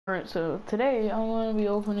Alright, so today I'm going to be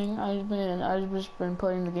opening. I've just been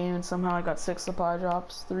playing the game and somehow I got 6 supply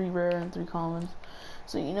drops, 3 rare and 3 commons.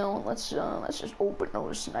 So let's just open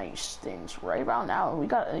those nice things right about now. You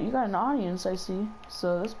got an audience, I see.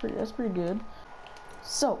 So that's pretty good.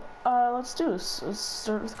 So let's do this. Let's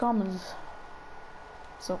start with commons.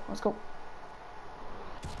 So let's go.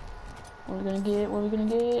 What are we gonna get? What are we gonna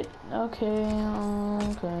get? Okay.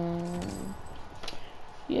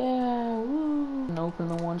 Yeah, woo. And open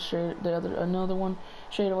the one straight, another one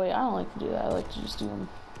straight away. I don't like to do that. I like to just do them.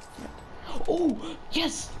 Oh,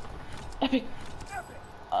 yes! Epic!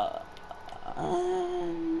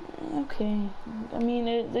 Okay. I mean,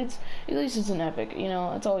 it's at least it's an epic. You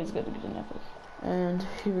know, it's always good to get an epic. And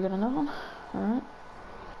here we got another one. Alright.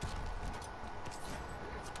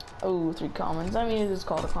 Oh, 3 commons. I mean, it is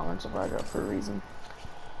called a common supply drop for a reason.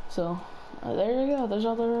 So, there you go. There's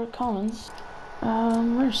other commons.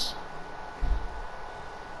 Where's...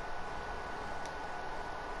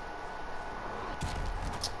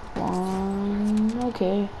 One...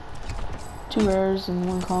 Okay. 2 rares and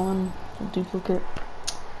 1 common. A duplicate.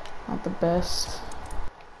 Not the best.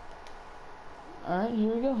 Alright,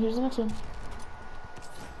 here we go. Here's the next one.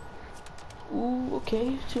 Ooh,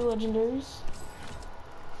 okay. 2 legendaries.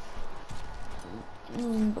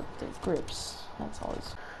 But the grips. That's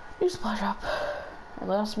always... New supply drop. And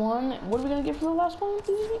last one. What are we gonna get for the last one?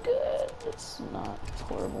 Please be good. It's not. It's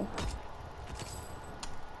horrible.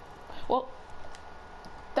 Well,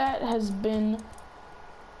 that has been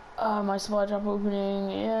my supply drop opening,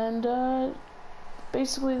 and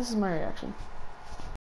basically this is my reaction.